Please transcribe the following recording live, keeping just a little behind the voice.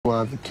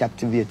want to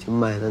captivate your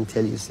mind and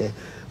tell you, say,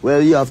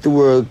 well, you have to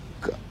work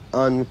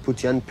and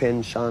put you on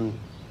pension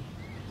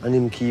and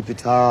him keep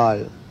it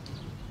all.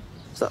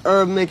 So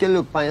Herb make you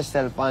look for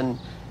yourself, and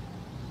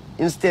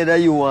instead of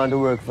you want to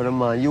work for the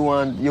man, you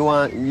want to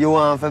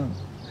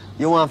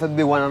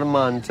be one of the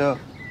man too.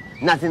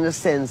 Not in the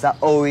sense of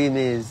how him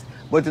is,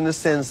 but in the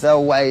sense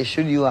of why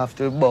should you have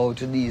to bow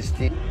to these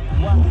things.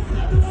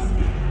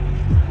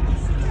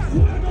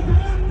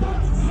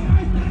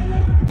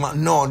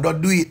 No,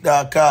 don't do it,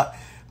 dog.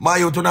 My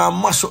youth wanna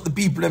mash up the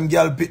people, them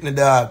girl pitney,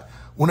 dog.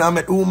 Wanna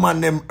make the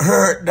woman them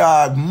hurt,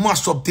 dog.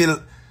 Mash up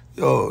till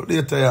yo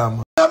later, yeah,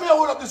 man. Let me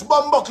hold up this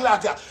bumbo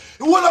clock here.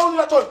 You hold on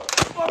that one.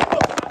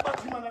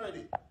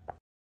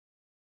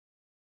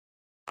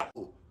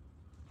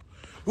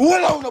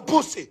 Hold on the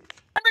pussy.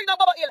 Bring no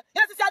bubble ill.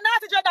 Yes, it's a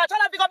nasty dread that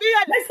Shallam pick up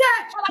beard.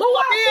 Listen, but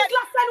what this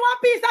last time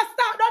one piece of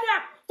stock down here?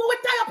 So we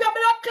tie up your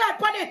blood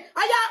clot on it.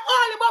 And you're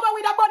only bubble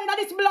with a body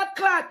in this blood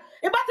clot.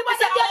 If I see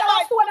the other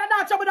one stone and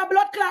not with a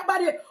blood clot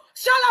body.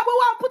 Shallam, we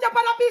want to put up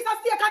on a piece of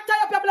steak and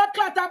tie up your blood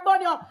clot and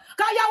burn you.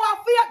 Because you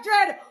want fake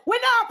dread. We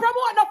now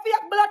promote the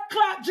fake blood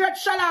clot dread,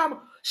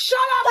 Shallam.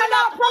 Shallam, we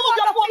now promote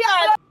the fake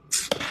blood.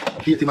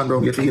 Hate him, man,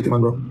 bro. Hate him,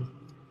 man, bro.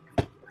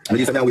 And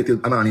you say, I wait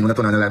till a man when I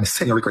turn on the line,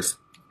 send your request.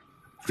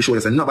 For sure,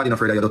 you say, nobody not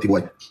afraid of you, dirty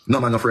boy. No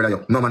man not afraid of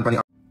you. No man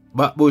panic.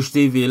 Backbush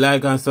TV,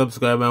 like and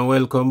subscribe and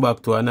welcome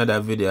back to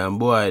another video. And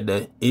boy,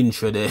 the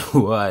intro there,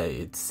 why,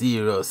 it's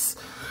serious.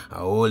 A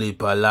whole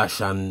heap of lash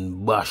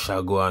and bash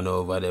are going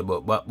over there.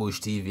 But Backbush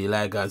TV,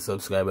 like and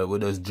subscribe, we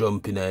just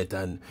jump in it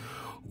and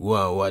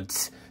go and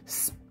watch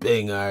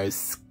Spenger,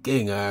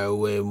 Skinger,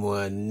 way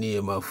more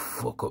name and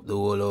fuck up the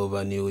whole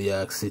over New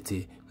York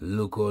City.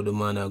 Look how the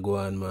man are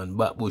going, man.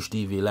 Backbush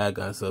TV, like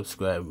and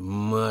subscribe.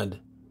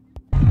 Mad.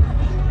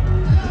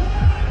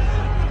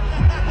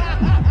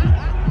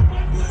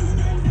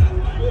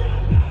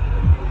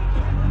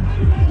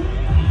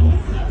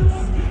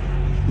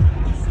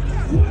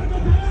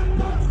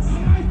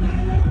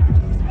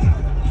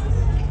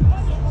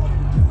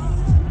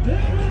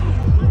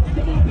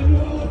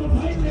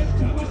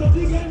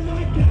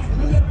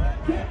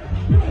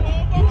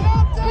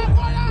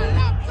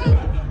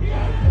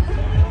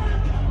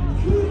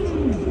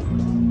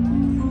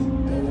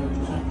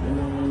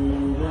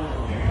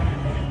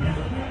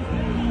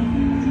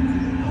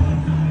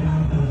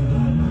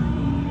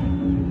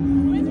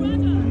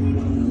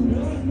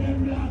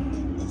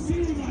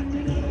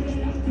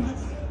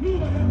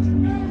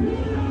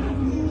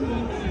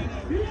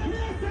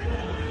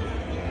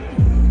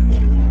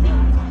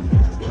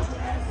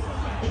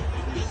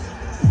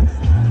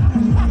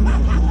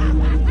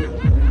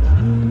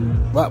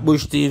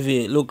 Backbush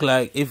TV, look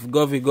like if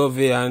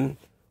Govy and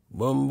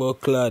Bumbo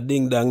Clad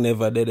Ding Dang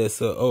never did it,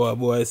 so our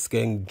boys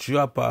can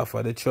drop off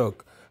of the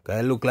truck. Cause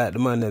it look like the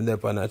man them there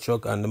on a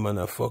truck and the man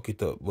a fuck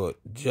it up. But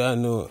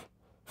Jano,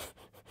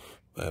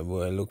 my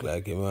boy look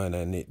like a man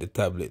and need the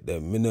tablet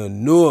them. Me no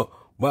know.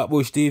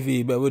 Backbush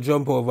TV, but we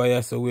jump over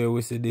here so where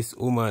we see this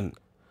woman.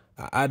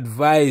 I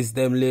advise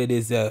them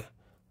ladies there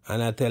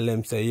and I tell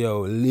them say,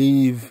 yo,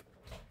 leave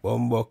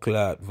Bumbo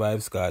Clad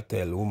Vibes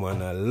Kartel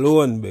woman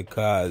alone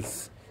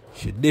because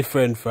she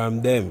different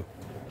from them.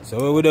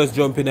 So we just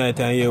jump in it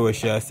and hear what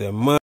she say,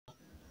 man.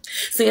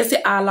 So you see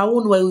all I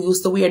want where we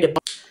used to wear the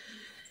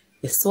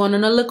this one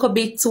and a little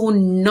bit too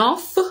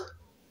enough.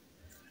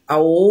 A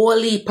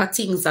whole heap of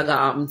things are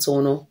gonna happen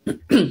to no.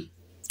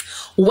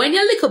 When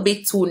you're a little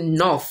bit too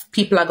enough,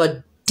 people are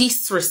gonna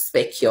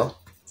disrespect you.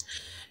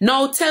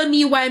 Now tell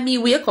me why me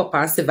wake up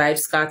and see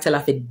Vibes Kartel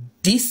have to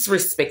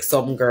disrespect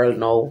some girl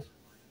now.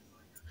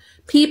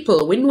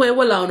 People, when we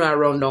were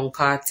around on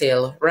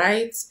Kartel,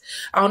 right?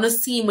 I wanna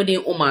see with the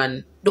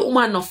woman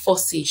not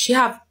fussy. She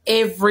have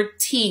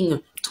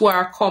everything to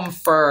her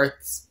comfort.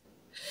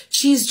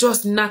 She's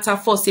just not a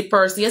fussy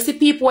person. You see,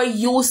 people are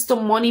used to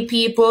money,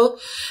 people,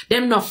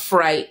 them not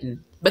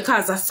frightened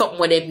because that's something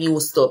what them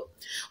used to.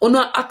 Or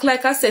not act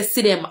like I said,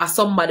 see them as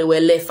somebody were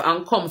left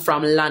and come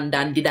from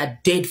London, did a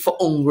dead for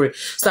hungry.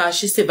 So as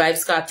she see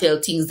Vibes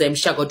Kartel things them,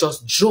 she go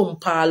just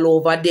jump all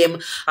over them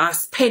and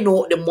spend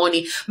out the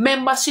money.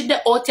 Remember, she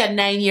did out here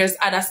 9 years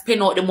and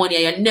spend out the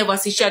money and you never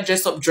see she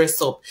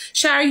dress up.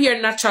 She her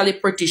hair naturally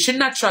pretty. She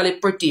naturally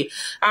pretty.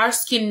 Her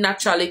skin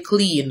naturally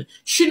clean.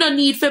 She don't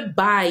need for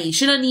buy.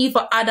 She don't need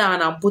for add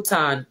on and put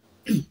on.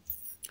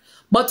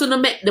 But to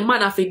make the man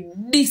have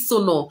this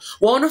or no.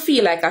 Wanna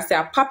feel like I say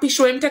a papi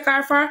show him take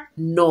her for?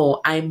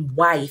 No, I'm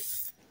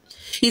wife.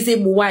 He's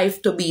him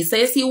wife to be. So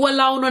you see, well,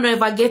 I don't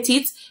ever get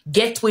it,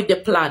 get with the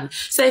plan.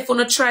 So if you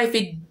wanna try if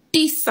it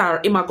this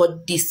or him I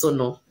got this or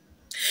no.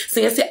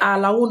 So you see,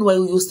 all I want where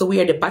we used to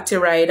wear the batty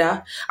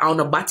rider and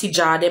the batty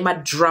jar, them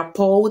a drop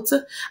out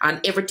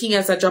and everything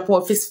else a drop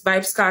out for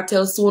Vibes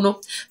Kartel soon.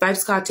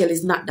 Vibes Kartel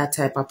is not that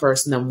type of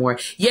person anymore.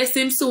 Yes,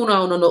 him soon I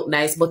don't look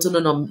nice, but you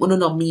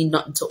don't mean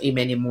nothing to him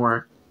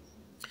anymore.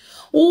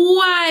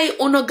 Why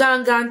uno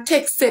gang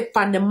text up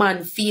on the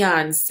man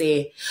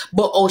fiance,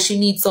 but oh she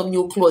needs some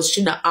new clothes,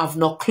 she not have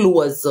no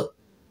clothes.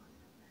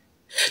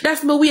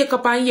 That's me wake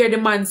up and hear the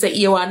man say,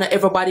 you wanna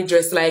everybody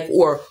dress like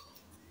or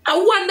I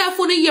wonder if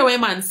you hear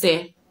what man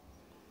say.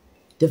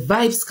 The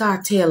Vybz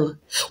Kartel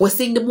was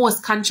sing the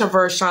most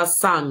controversial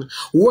song,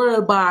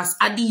 World Boss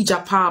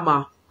Adidja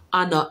Palmer,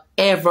 and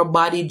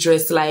everybody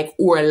dressed like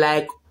or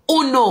like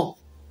Uno.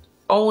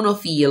 How no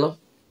feel?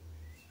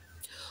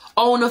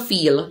 How no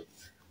feel?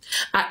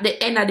 At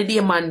the end of the day,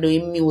 man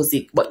doing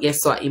music, but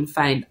guess what? Him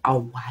find a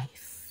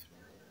wife.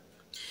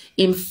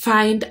 Him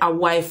find a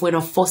wife when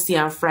a fussy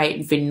and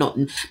frightened for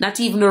nothing. Not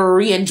even a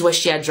range where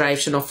she a drive,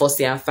 she no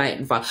fussy and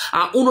frightened for.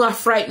 And Uno a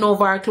frightened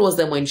over her clothes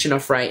them when she no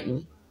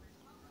frightened.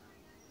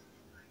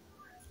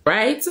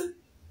 Right?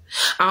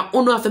 And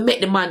Uno have to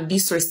make the man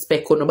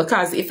disrespect Uno,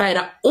 because if I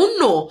da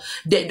Uno,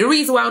 the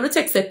reason why Uno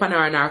text that pan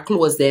her and her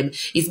clothes them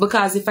is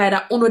because if I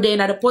da Uno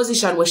then at the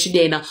position where she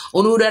then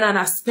Uno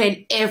then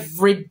spend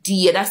every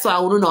day. That's why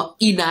Uno not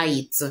in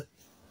it.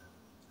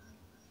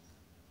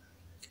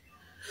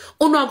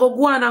 Uno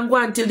go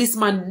on till this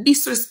man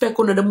disrespect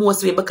Uno the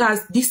most way,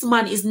 because this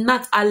man is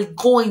not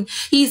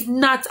he's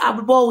not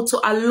about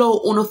to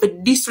allow Uno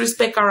to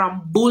disrespect her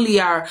and bully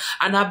her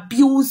and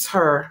abuse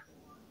her.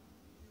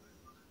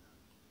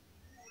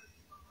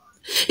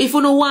 If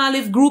you don't want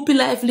to live groupie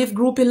life, live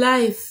groupie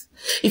life.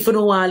 If you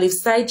don't want to live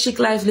side chick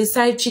life, live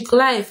side chick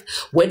life.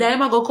 Whether I'm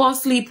going to come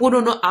sleep, we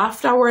don't know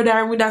afterward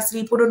or we don't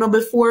sleep, we don't know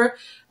before.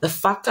 The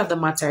fact of the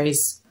matter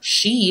is,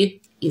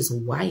 she is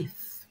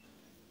wife.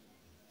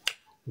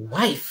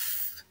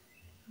 Wife.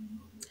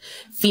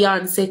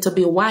 Fiance to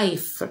be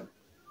wife.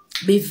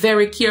 Be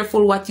very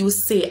careful what you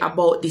say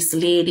about this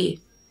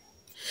lady.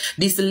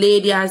 This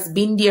lady has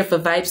been there for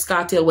Vybz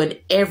Kartel when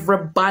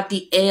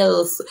everybody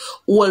else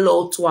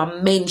all out to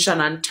a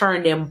mention and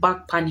turn them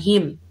back on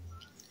him.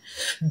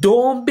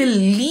 Don't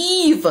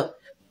believe for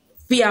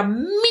a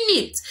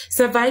minute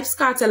so Vybz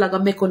Kartel are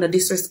gonna make on a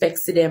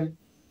disrespect to them.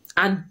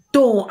 And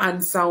don't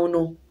answer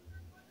no.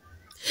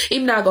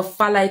 Him not gonna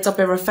follow it up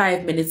every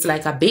 5 minutes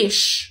like a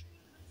bitch.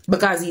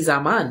 Because he's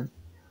a man.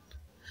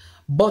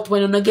 But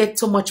when you don't get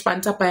too much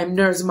pant up him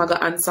nerves, I'm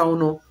gonna answer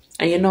no.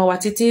 And you know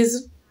what it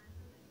is?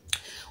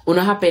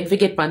 Una happen to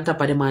get pant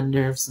up of the man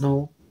nerves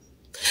now.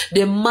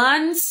 The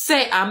man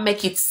say and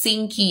make it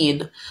sink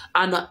in,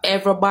 and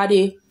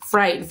everybody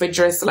frightened for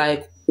dress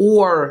like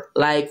or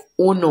like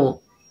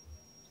Uno.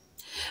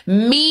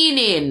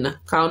 Meaning,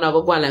 cause una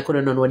go on like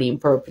Uno know the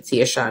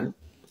interpretation.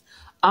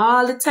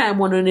 All the time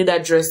when you need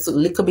a dress a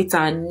little bit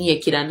and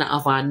naked and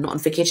not have nothing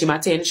for catch him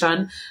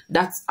attention,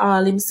 that's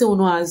all him say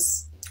Uno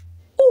as.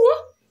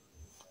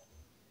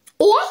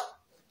 Oh,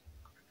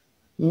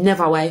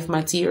 never wife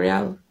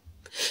material.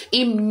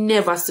 Him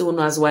never see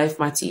Uno as wife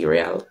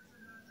material.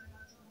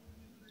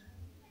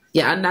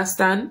 You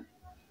understand?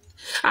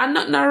 And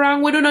nothing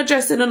wrong with no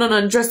dressing,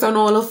 no dress on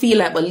all you feel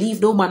like, but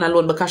leave no man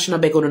alone because she no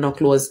beg on no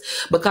clothes.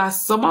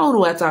 Because someone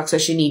who attacks her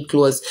she need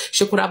clothes,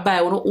 she could have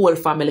buy one whole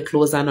family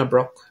clothes and a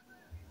broke.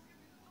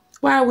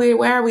 Why are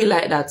we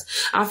like that?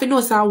 And if you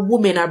know some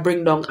women are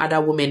bring down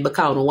other women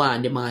because you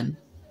want the man.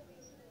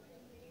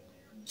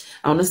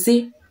 I wanna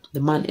see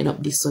the man end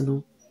up this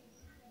no.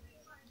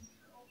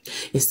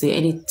 You see,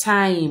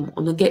 anytime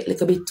when you get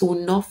like a bit too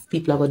enough,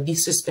 people are going to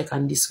disrespect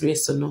and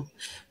disgrace you know.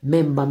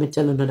 Remember, me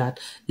tell you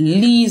that.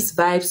 Leave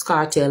Vybz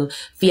Kartel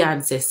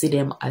fiance, see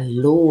them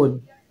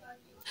alone.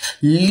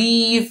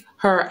 Leave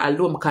her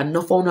alone because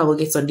no phone will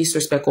get some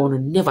disrespect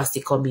on never see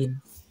coming.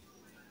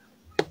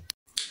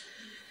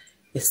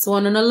 You saw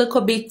on a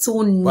little bit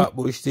too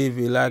Bush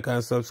TV, like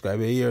and subscribe.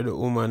 You hear the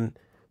woman,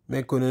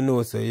 make you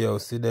know say yo,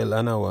 see the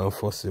Lana one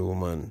fussy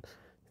woman.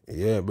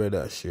 Yeah,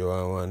 brother, she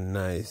want one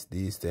nice,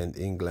 decent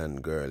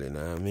England girl, you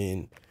know what I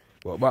mean?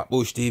 But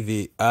Bush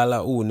TV,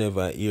 all who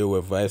never hear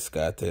what Vybz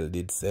Kartel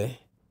did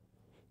say,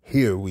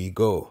 here we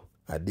go.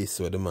 And this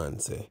what the man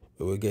say.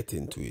 We will get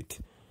into it.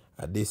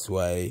 And this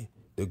why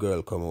the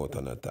girl come out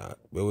and attack.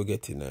 We will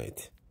get into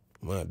it.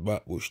 Mad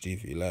Bush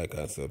TV, like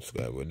and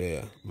subscribe. We're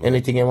there. Man.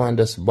 Anything you want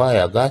just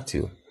buy, I got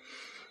you.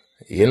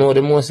 You know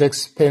the most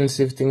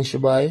expensive thing she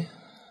buy?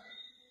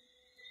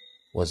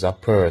 Was a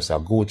purse, a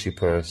Gucci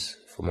purse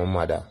for my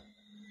mother.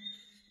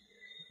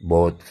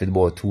 For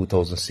about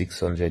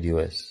 2,600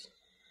 US.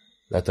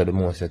 That's the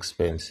most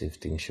expensive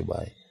thing she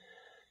buy.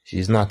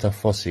 She's not a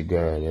fussy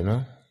girl, you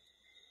know?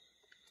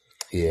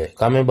 Yeah.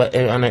 Come remember,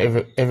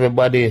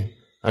 everybody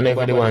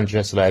want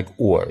dress like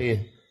whore.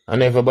 Yeah.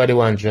 And everybody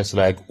want dress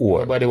like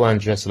whore. Everybody want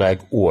dress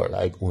like whore,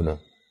 like Uno.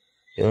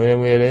 You know what I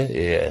mean?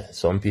 Yeah.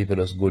 Some people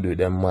just good with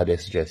them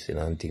modest dressing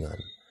and thing.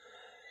 And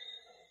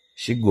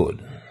she good.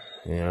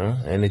 You know?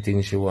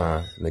 Anything she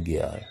want, me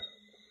give her.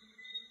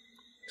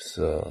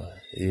 So,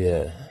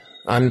 yeah.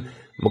 And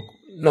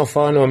no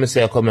fun when I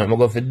say I come out, I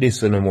go for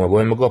this one no more. But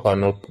when I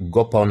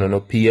go up on no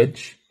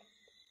page,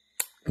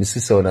 I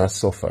see someone a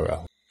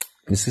sufferer.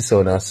 I see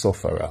someone a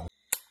sufferer.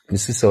 I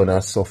see someone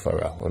a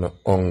sufferer when I'm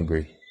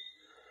hungry.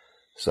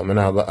 So I'm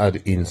not going to add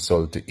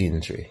insult to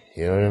injury.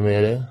 You know what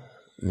I mean?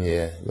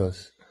 Yeah.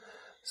 Because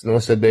no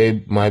say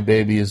babe, my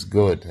baby is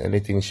good.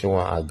 Anything she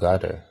want, I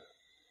got her.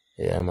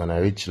 Yeah, man,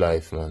 a rich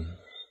life, man.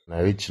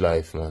 A rich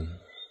life, man.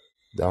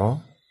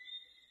 Down?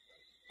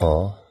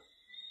 Oh.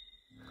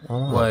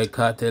 Why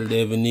Kartel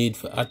they even need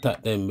to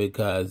attack them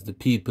because the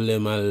people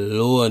them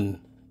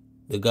alone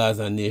the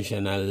Gaza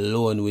nation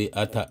alone we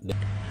attack them.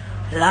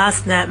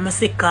 Last night, I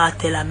see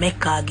Kartel and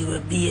Mecca give a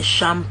beer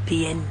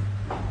champagne,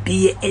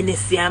 beer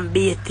NSC and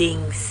beer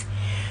things.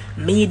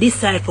 Me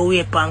decide for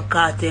wait on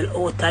Kartel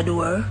out the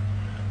door.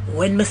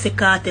 When I see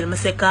Kartel,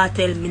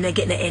 me not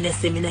get the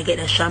NSC, me not get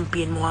the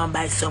champagne, I want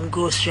buy some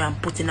grocery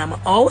and put in my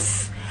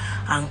house.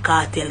 And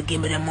Kartel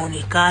give me the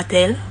money.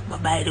 Kartel, I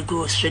buy the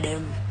grocery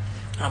them.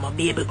 And my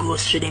baby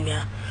grocery them,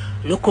 yeah.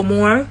 Look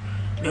more,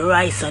 the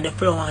rice and the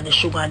flour and the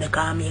sugar and the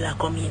caramel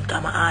come in,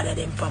 come and order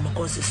them from my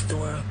cousin's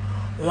store.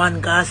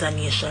 One Gaza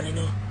nation, you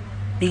know.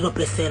 Big up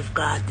yourself,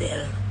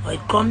 Kartel. Or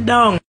it come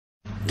down.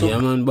 Yeah,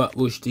 man,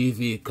 Backbush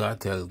TV,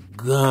 Kartel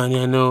gone,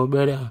 you know,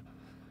 brother.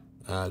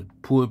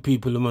 Poor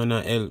people, man,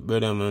 help,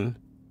 brother, man.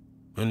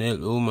 And help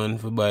woman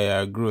for buy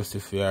her grocery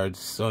for her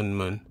son,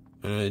 man.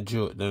 And I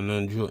joke, none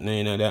of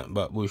that,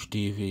 Backbush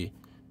TV.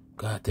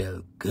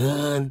 Kartel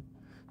gone.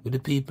 With the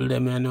people,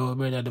 them, you know,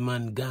 brother, the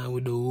man gone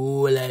with the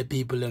whole lot of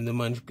people, them, the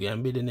man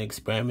can be the next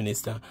prime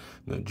minister.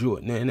 No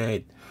joke, no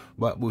night.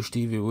 Backbush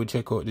TV, we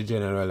check out the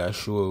general and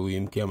show with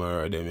him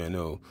camera, them, you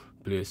know.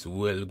 Place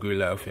well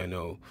grill off, you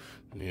know.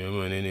 Yeah,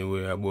 man,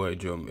 anywhere a boy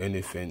jump,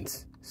 any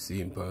fence, see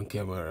him on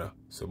camera.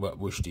 So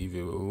Backbush TV,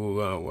 we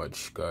want to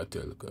watch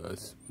Kartel,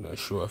 because when I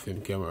show off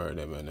him camera,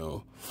 them, you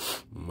know.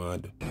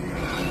 Mad.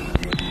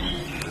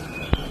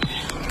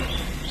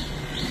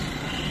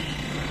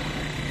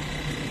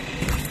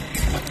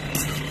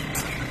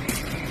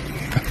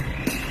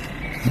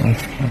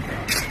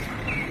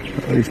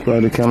 Which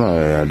part of the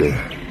camera are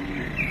there?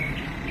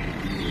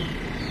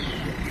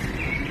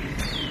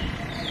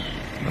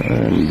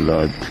 And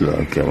blood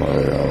clot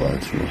camera,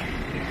 watch me.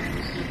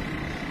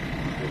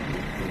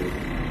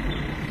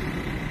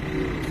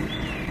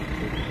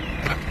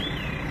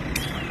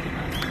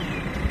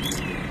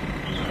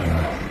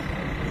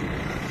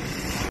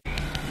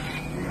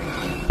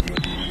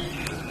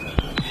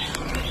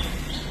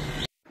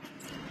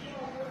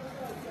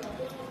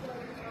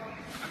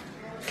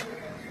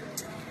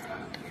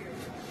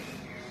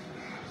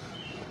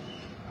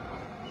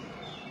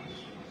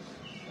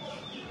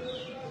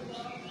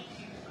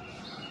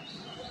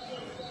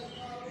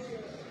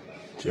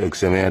 Check,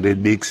 say me I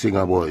did big thing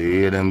about you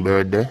hear them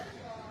birthday?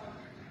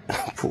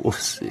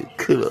 Pussy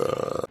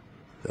killer.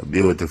 A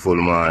beautiful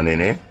morning,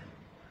 eh?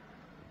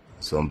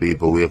 Some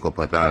people wake up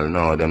at all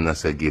now, them not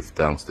say give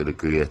thanks to the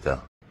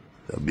Creator.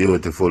 A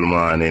beautiful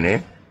morning,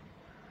 eh?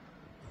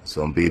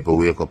 Some people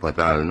wake up at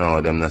all now,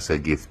 them not say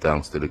give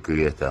thanks to the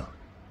Creator.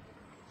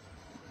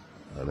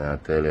 And I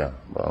tell you,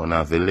 but I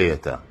have it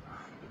later.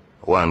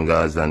 One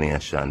Gaza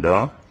nation,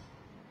 though?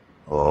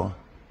 Oh.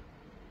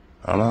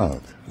 I'm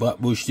out.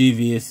 Backbush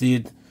TV, you see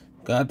it?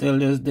 Kartel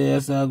just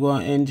there, so I go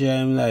and enjoy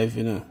him life,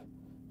 you know.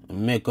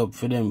 And make up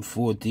for them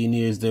 14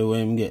 years there when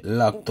him get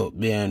locked up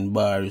behind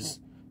bars.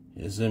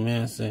 You see me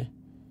I say?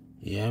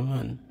 Yeah,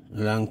 man.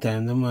 Long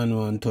time the man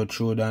want touch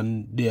road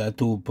and do a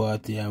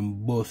 2-party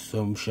and bust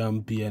some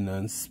champagne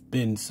and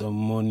spend some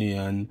money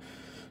and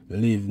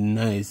live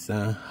nice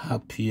and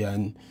happy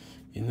and,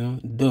 you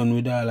know, done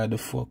with all of the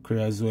fuckery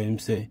as well him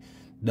say.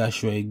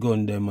 That's why he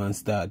gun them and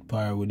start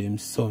par with him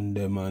son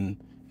them and,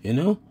 you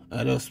know,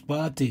 I just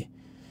party.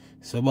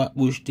 So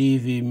Backbush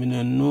TV, me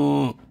no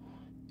know.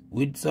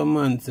 With some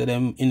man say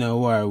them in a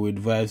war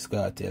with Vybz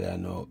Kartel, I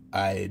know.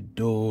 I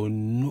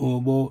don't know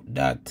about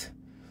that.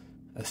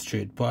 A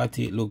straight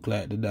party, it look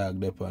like the dog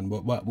depend.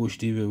 But Backbush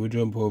TV, we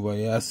jump over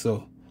here,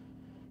 so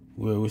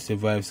where we see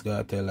Vybz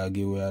Kartel, I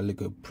give away a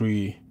little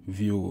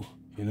preview,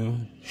 you know,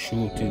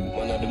 shooting.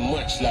 One of the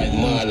match like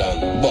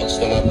Marley, box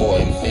on a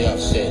boy, if they have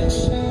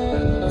sense.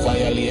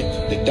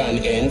 Violate the Dan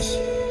ends.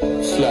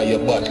 Fly your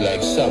butt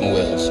like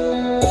Samuels.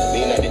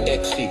 Me in the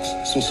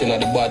X6, Susan at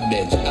the bad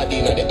bench. I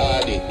in the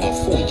RD, my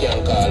phone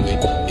can't call me.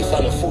 If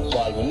I'm a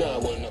football, we now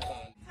want to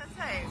call.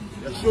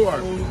 You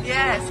sure?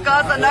 Yes,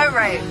 Gaza no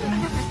rape.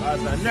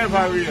 Gaza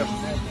never rape.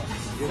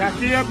 Is that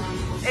tape?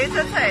 It's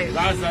a tape.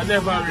 Gaza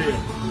never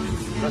rape.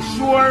 You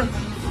sure?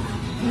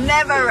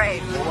 Never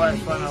rape. The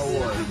wife on a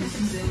war.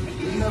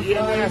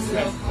 Yes,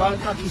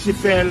 Balkaki she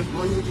fell.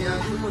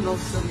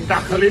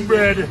 Tackling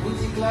bread.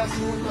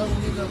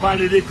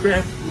 Marley the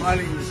crepe.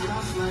 Marley.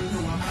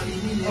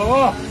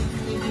 Oh!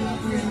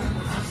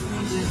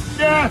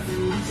 Chef!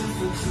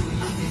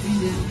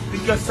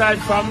 Pick a side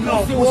from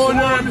now. Run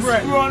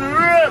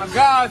rip! A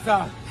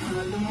Gaza!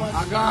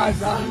 A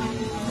Gaza!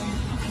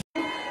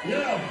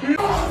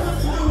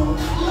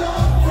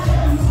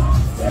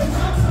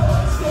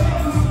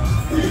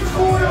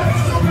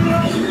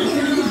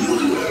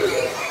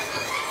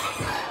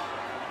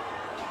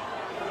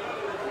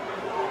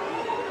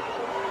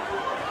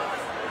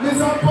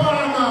 Mr.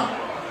 Palmer,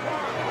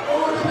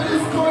 oh, look at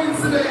this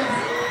coincidence.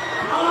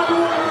 I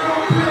don't want to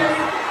play.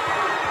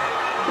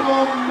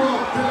 Come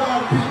up to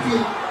our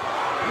picket.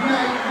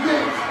 Night,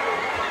 Nick.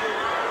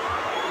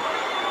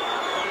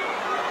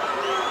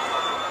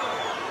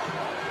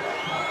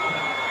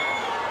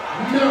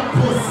 No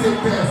pussy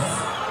test.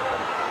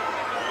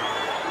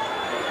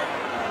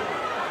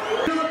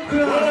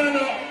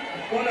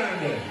 Hold on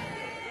there.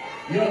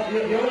 You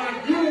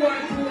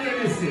want to hear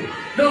this?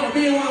 No,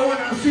 me want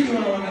to see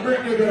you. I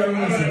bring you there,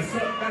 man.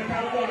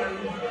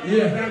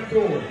 Yeah. That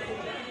door.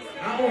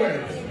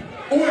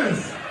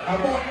 Owens.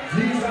 About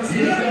Jesus.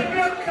 Yeah,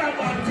 not come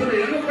on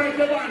today. Look like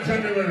the one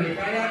January. I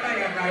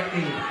got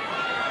me.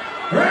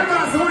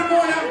 Remember, so one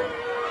more now.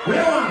 What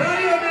you want?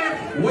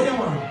 What you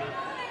want?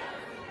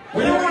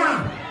 What you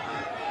want?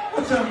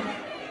 What's up?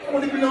 I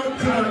want to be on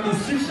turn. This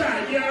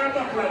shisha. You're a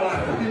buckler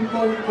water.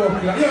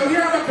 Yeah, you're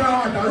a buckler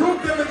water. Root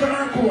temperature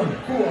and cold.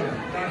 Cold.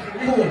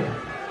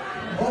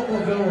 Oh,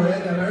 go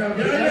ahead.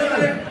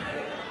 Yeah.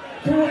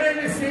 2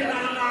 NC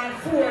and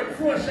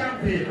 4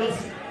 champagne.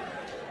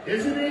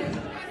 Isn't it?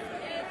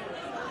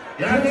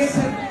 Yeah,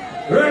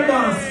 red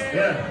boss.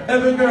 Yeah.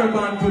 Every girl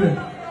born today.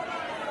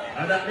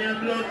 And that means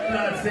blood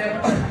clot, say.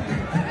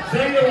 So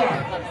you are.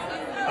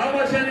 How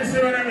much NC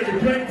when I'm ready?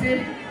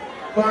 20?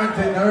 20,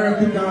 I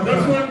reckon down.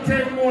 Just want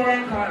 10 more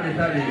and call it,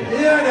 I mean.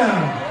 Yeah, now.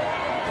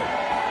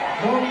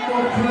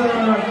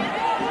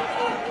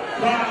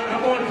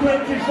 About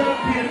 20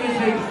 champagne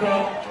machines, so.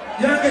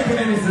 You're not getting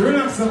anything.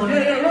 Relax someone.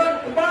 Yeah,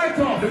 run. Buy it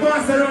off. The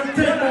boss said run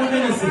 10 more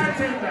anything.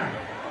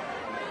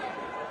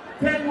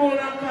 10 more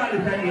and call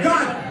it, I mean.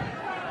 God!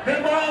 They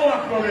all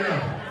walk coming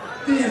up.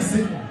 Yes.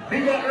 They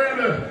got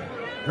Rebel.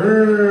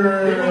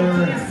 They got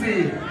Tracy.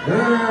 They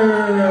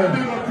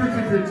got Pretty.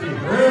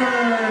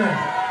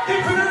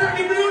 If you don't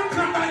give me one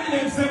clap by the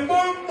name, say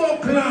Bumbo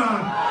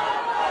Clap.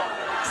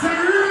 Say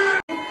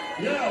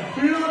yeah,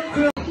 blood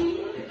clap.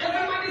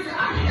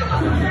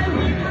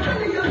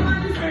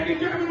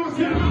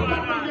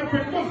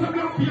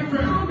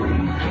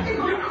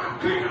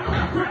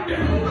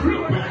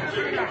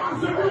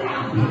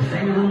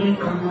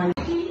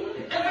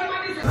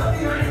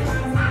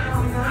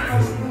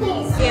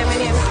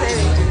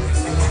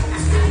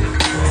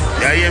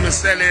 Yeah, you hear me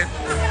selling?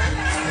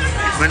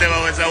 Whenever I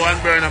was a one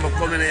burn, I'm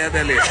coming in your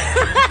belly.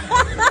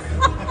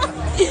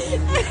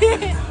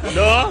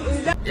 No?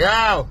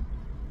 Yo!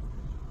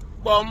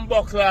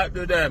 Buckler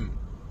to them.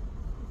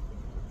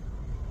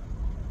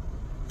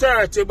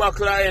 30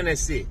 buckler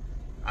NSC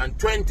and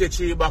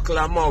 23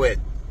 buckler Moet.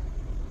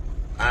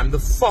 I'm the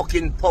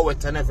fucking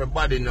poet and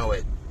everybody know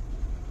it.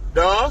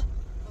 No?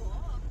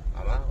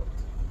 I'm out.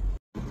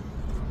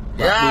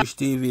 Yeah. Bush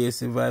TV,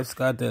 see Vibes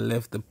Kartel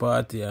left the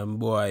party and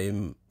boy,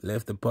 him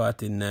left the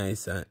party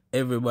nice and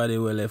everybody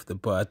will left the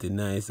party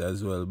nice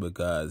as well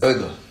because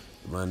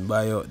man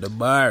buy out the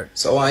bar.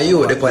 So when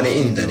you up on the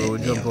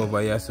internet, jump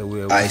over here so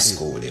we high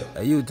school you.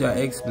 You to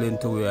explain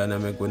to we and I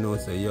make we know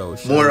say yo.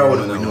 More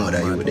around we know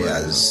that you there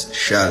as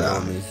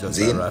Shallam. It's just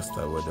a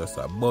rasta, we just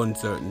a bun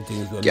certain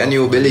things. Can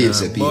you believe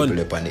the people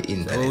up on the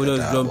internet? So we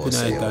just jump in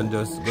it and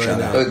just go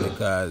out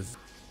because.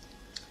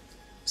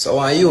 So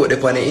when you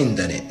up on the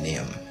internet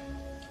name,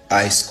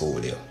 high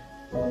school you.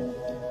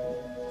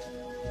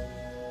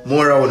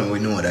 More around we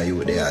know that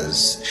you there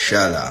as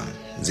Shallam.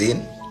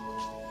 Zin?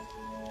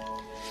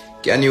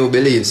 Can you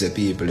believe the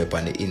people up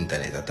on the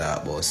internet that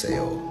talk about say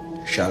yo,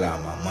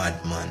 Shallam a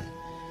madman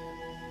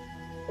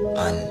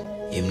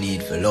and him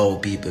need for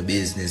love people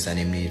business and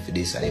him need for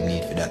this and him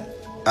need for that.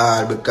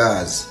 All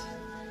because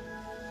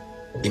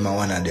him a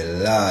one of the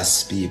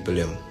last people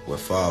him were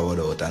forward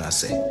out and I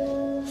say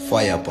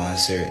fire upon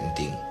certain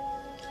thing.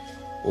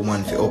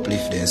 Woman fi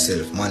uplift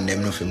themselves, man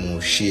them no fi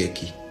move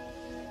shaky.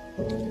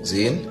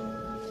 Zin?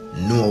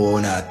 No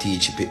one a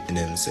teach people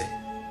them say.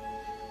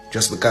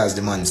 Just because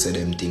the man say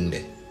them thing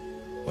there.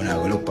 When I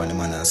go look on the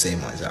man and say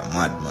man is a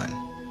madman.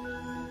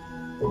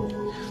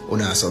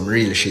 When I have some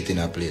real shit in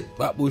a plate.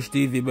 But Bush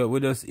TV, but we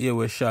just hear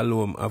what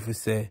Shalom have to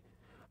say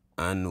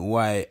and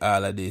why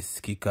all of this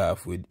kick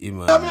off with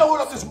him. Let me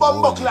hold up this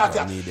bumbo clat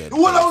here.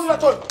 You hold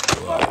up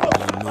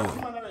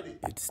that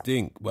It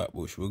stink, but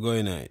Bush, we're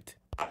going at it.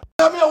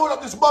 Let me hold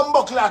up this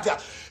bumbo clat here.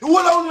 You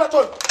hold up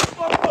that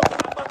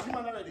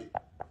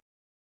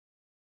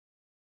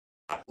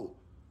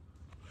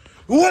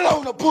You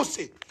hold up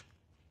pussy.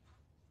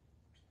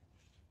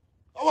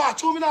 I want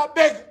to me not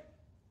beg.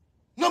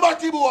 No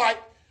batty boy. I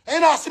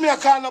ain't see me a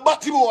call no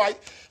batty boy.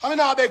 I'm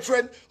not beg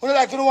friend. When I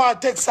like to know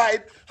want to take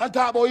side and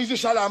talk about easy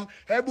Shallam.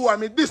 Hey boy,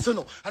 me this you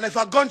know. And if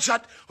a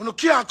gunshot, you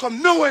can't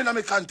come nowhere in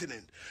my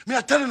continent. Me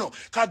I tell you no,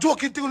 cause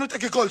joking thing you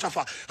take a culture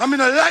for. I mean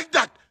I like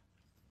that.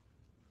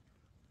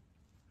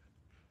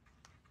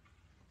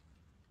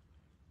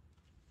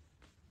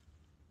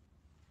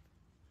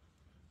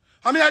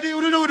 I mean, I do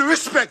with the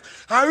respect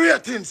and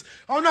ratings.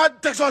 I'm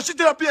not take some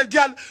shit up here,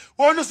 girl.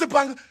 Want to sleep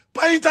on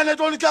internet,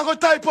 only can go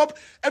type up.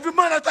 Every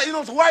man that you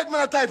know, the white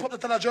man type up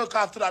that and a jerk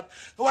after that.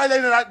 The white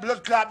lady that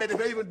blood clot, they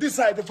even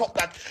decide to fuck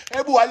that.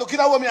 Hey boy, look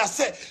at what me I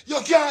say. You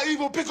can't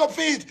even pick up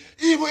feet,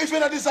 even if you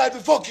not decide to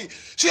fuck it.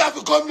 She have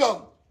to come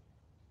down.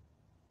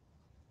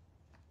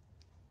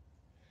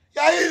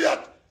 You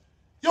idiot.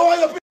 You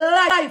want your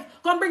life.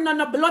 Come bring on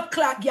a blood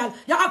clot, girl.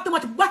 You have too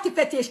much body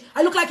fetish.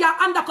 I look like you're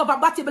undercover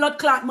body blood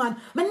clot, man.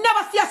 Me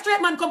never see a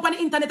straight man come on the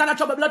internet and a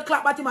trouble blood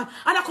clot body, man.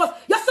 And of course,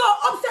 you're so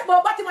upset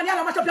about body, man. You have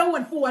to mash up your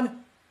own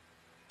phone.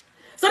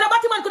 So the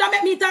body man could have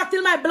made me talk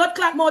till my blood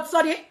clot mouth,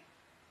 sorry.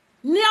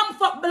 Name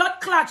fuck blood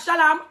clot,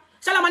 Shallam.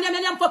 Shallam, and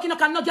you fucking no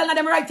girl, and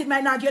them right in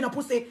my now, you no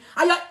pussy.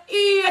 And you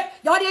eat,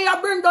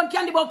 you burn down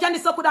candy, but candy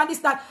suck and this,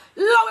 that.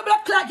 Low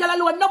blood clot, girl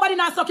alone. Nobody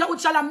now suck your with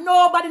Shallam.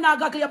 Nobody now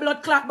goggle your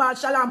blood clot, ball,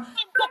 Shallam.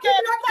 Okay,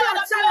 Blood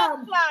clot,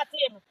 Shallam.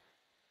 him.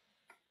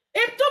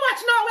 If too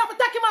much now, we have to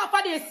take him off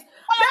for this.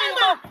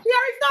 Diamond,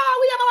 here is no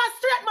way of our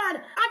straight man.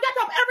 And get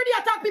up every day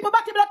and talk people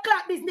about the blood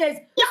clot business.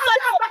 You have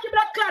to have back the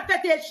blood clot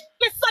fetish.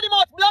 This son him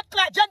out blood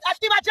clot. I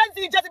see my Gen Z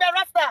Jezebel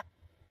Rasta.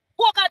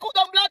 Who can cook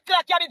down blood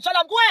clot? You in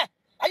Shallam, go ahead.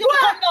 Are you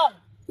come down?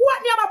 What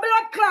name of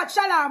blood clot,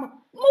 Shallam?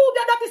 Move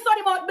the dirty son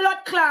about blood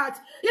clot.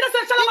 You know,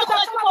 say Shallam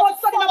about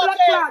son about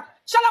blood clot.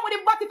 Shallam with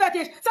him body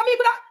fetish. So me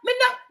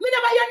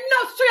never hear no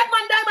straight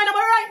man diamond. I'm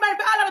a right man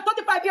for all of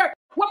the 35 years.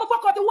 When I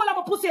fuck out the whole of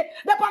my pussy,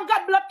 they pan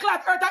God blood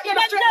clot earth and hear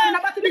the straight man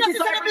about the bitches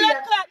so every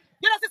year.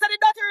 You know, say the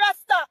dirty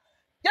Rasta.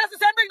 You know,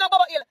 say bring no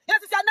bubble ill. You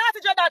know, say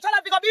nasty gender.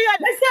 Shallam pick up beard.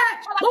 Listen,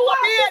 the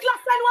one piece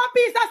last time one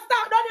piece that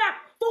start down here.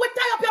 So we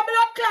tie up your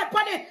blood clot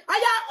on it. And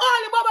you're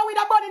only bubble with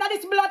a body in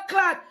this blood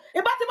clot.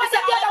 If I say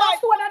the other one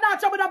stone and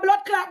not with a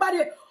blood clot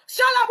body.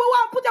 Shallam, we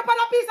want to put you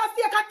on a piece of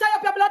steak and tie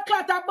up your blood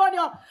clot and burn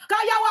you.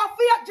 Because you want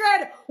fake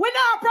dread. We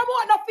now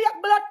promote no fake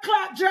blood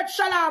clot dread,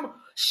 Shallam.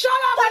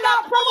 Shallam, we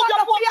now promote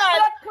no fake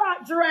blood clot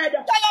dread.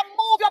 Shallam,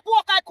 move your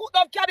pork and cook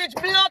down cabbage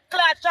blood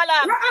clot,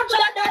 Shallam.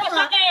 Shallam, wash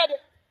your head.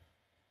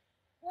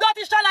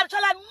 Dirty Shallam,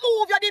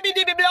 move your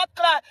DB blood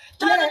clot.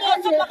 Shallam,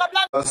 move something like a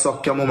blood.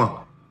 Suck your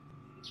mama.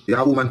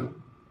 Yeah, woman.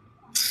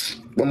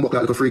 One buck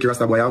like a freaky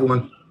Rasta boy, yeah,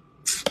 woman.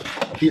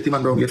 Hate him,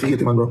 man, bro. Hate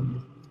him, man, bro.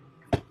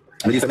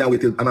 I just wait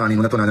till a man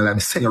when I turn on the line,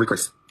 send your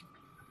request.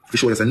 To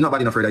show you, say,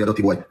 nobody no afraid of you,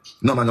 dirty boy.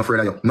 No man no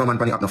afraid of you. No man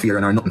panic up, no fear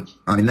or nothing.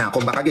 And now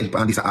come back again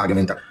on this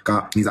argument.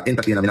 Because he's an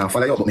entertainer, I now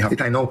follow you, but me have the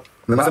time now.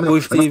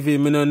 Bush TV,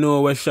 me no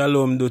know what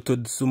Shalom do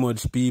to so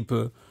much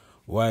people.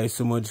 Why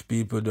so much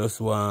people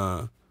just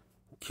want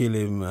kill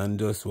him and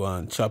just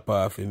want chop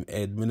off him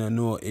head. Me no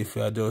know if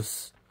you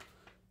just...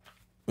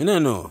 Me no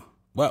know.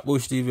 But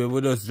Bush TV,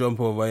 we just jump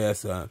over here,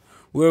 son.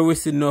 Where we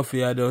see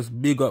Nuffy, I just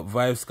big up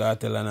Vybz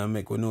Kartel and I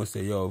make we know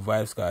say, yo,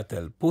 Vybz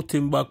Kartel, put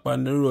him back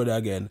on the road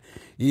again.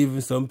 Even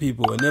some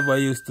people who never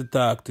used to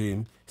talk to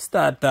him,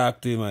 start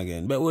talk to him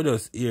again. But we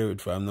just hear it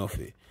from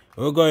Nuffy.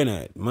 We're going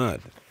at it,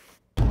 mad.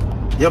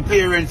 Your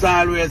parents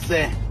always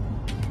say,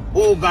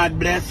 oh God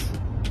bless,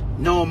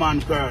 no man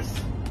curse.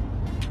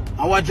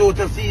 And what you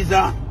to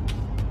Caesar,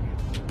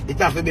 it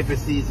have to be for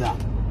Caesar.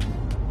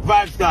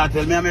 Vybz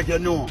Kartel, may I make you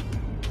know.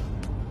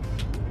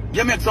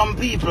 You make some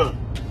people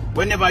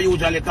when never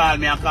usually call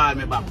me and call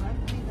me back.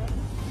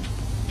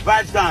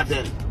 Vybz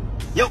Kartel,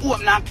 you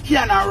open a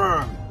can of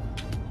worm.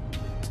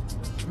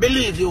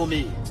 Believe you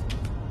me.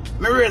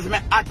 Me raise me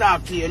hat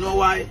off to you, know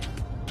why?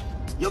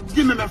 You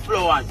give me my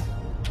flowers.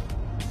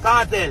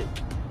 Kartel,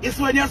 it's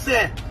when you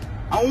say,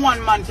 and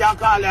one man can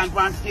call you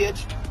on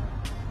stage,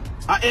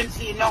 and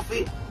MC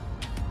Nuffy,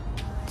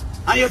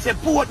 and you say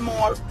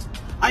Portmore,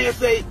 and you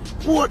say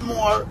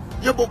Portmore,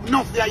 you book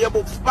Nuffy and you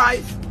book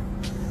Spice.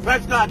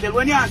 Vybz Kartel,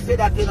 when you say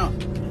that, you know,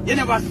 you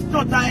never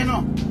stutter, you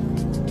know.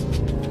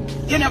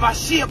 You never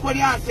shake when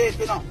you say it,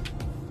 you know.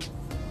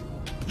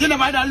 You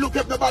never even look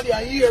at nobody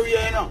and hear you,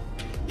 you know.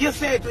 You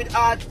say it with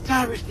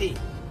authority.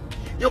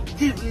 You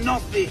give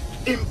Nuffy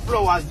him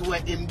flowers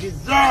where him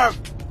deserve.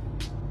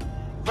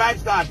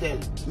 Vybz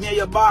Kartel, may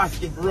your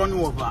basket run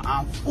over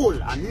and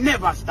full and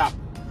never stop.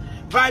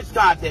 Vybz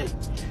Kartel,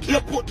 you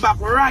put back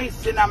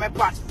rice in my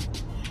pot.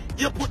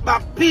 You put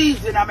back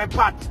peas in my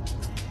pot.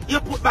 You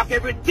put back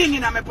everything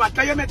in my pot.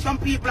 Can you make some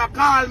people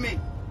call me?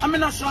 I'm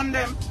not shun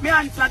them. Me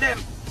answer them.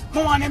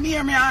 I want them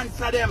hear me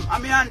answer them.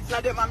 And me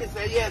answer them and me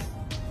say yes.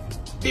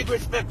 Big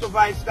respect to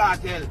Vybz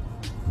Kartel.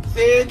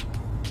 See?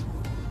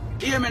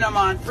 Hear me now,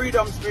 man.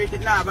 Freedom Street is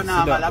never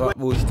normal.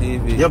 Bush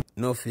TV. Yep.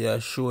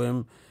 Nuffy show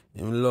him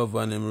love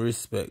and him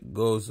respect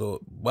goes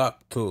out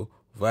back to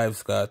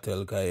Vybz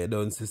Kartel. Because you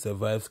don't see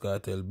Vybz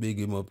Kartel big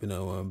him up in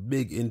a one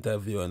big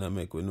interview and I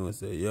make we know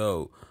say,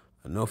 yo,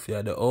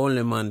 Nuffy the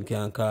only man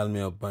can call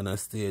me up on a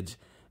stage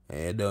and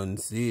you don't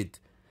see it.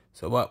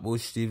 So what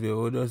Bush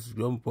TV, we just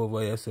jump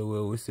over here so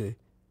where we say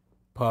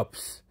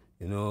Pops,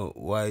 you know,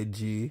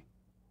 YG.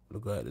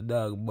 Look at the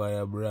dog buy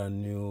a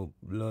brand new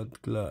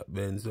blood clot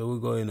Ben. So we're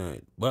going on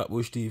it. But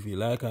Bush TV,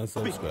 like and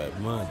subscribe,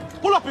 man.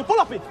 Pull up it, pull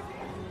up it.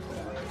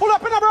 Pull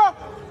up it, bro.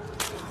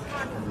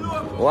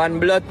 One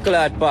blood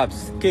clot,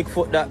 Pops. Kick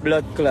foot that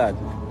blood clot.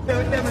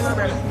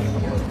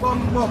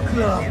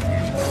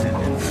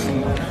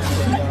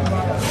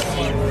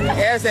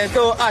 Yes, it's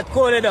so hot,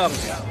 cool it down.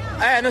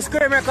 Hey, no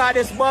scream record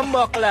this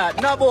bumbo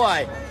clot. No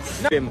boy.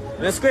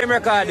 No scream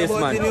record this,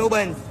 man.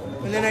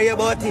 And then I hear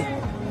about it.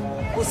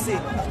 Pussy.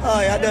 Oh,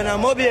 you done a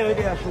mobile with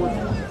your food.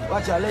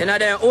 Watch out. In a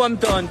them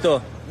hometown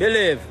too.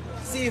 Believe.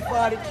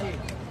 C43.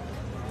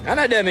 And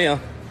a them here.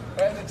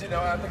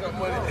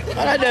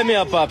 And a them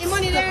here, Pops.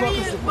 And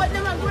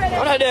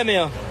a them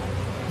here.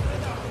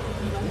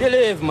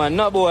 Believe, man.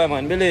 No boy,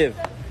 man. Believe.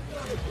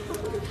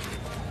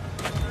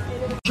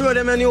 show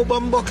them a new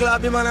bumbo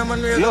club, man.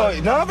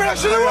 Yo, no, but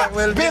show them what?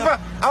 Well, People,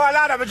 our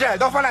ladder for jail.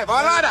 Don't for life.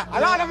 Our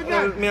ladder for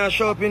jail. Well, me a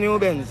show up in New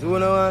Benz. You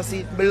know want to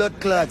see blood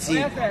clot, see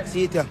it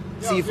here.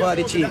 See for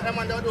the cheek.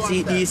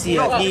 See DC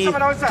here.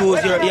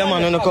 E20. Yeah,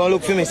 man, you can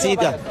look for me. See it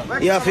here.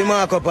 You have to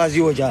mark up as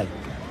usual.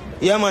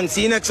 Yeah, man,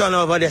 see next one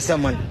over there, sir,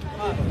 man.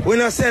 We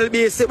not sell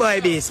base, buy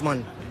base,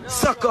 man.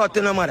 Suck out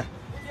to no matter.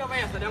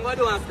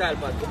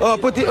 Oh,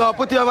 put it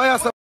over here,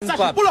 sir.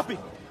 Pull up it.